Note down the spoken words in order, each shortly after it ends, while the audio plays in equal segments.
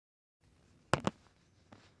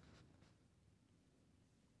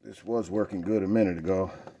This was working good a minute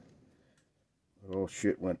ago. But all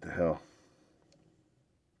shit went to hell.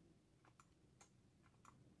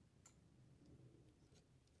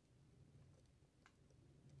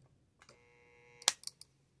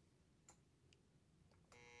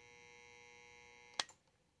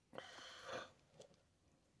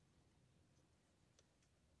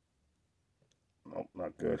 Nope,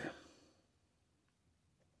 not good.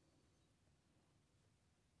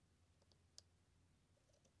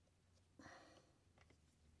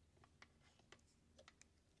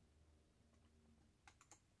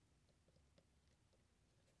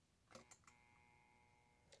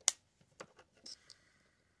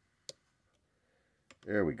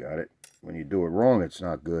 There, we got it. When you do it wrong, it's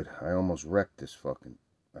not good. I almost wrecked this fucking,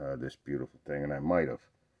 this beautiful thing, and I might have.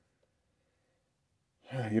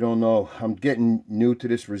 You don't know. I'm getting new to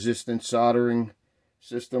this resistance soldering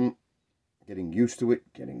system. Getting used to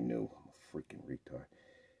it. Getting new. I'm a freaking retard.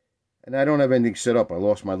 And I don't have anything set up. I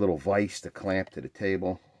lost my little vise to clamp to the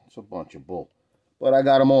table. It's a bunch of bull. But I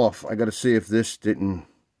got them off. I got to see if this didn't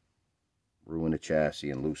ruin the chassis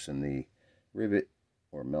and loosen the rivet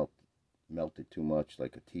or melt it too much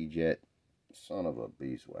like a T-jet. Son of a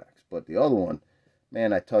beeswax. But the other one,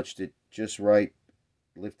 man, I touched it just right,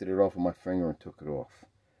 lifted it off of my finger and took it off.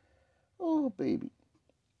 Oh, baby.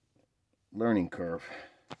 Learning curve.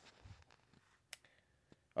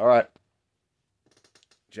 All right.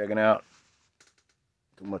 Checking out.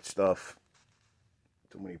 Too much stuff.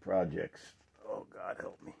 Too many projects. Oh, God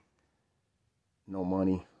help me. No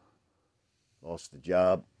money. Lost the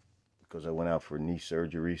job because I went out for knee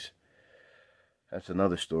surgeries. That's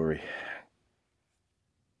another story.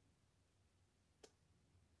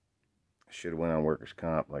 I should have went on workers'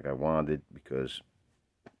 comp like I wanted because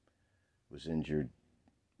I was injured,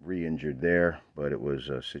 re-injured there, but it was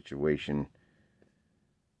a situation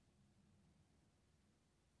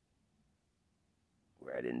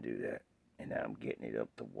where I didn't do that. And now I'm getting it up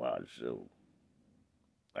the wazoo.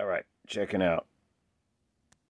 All right, checking out.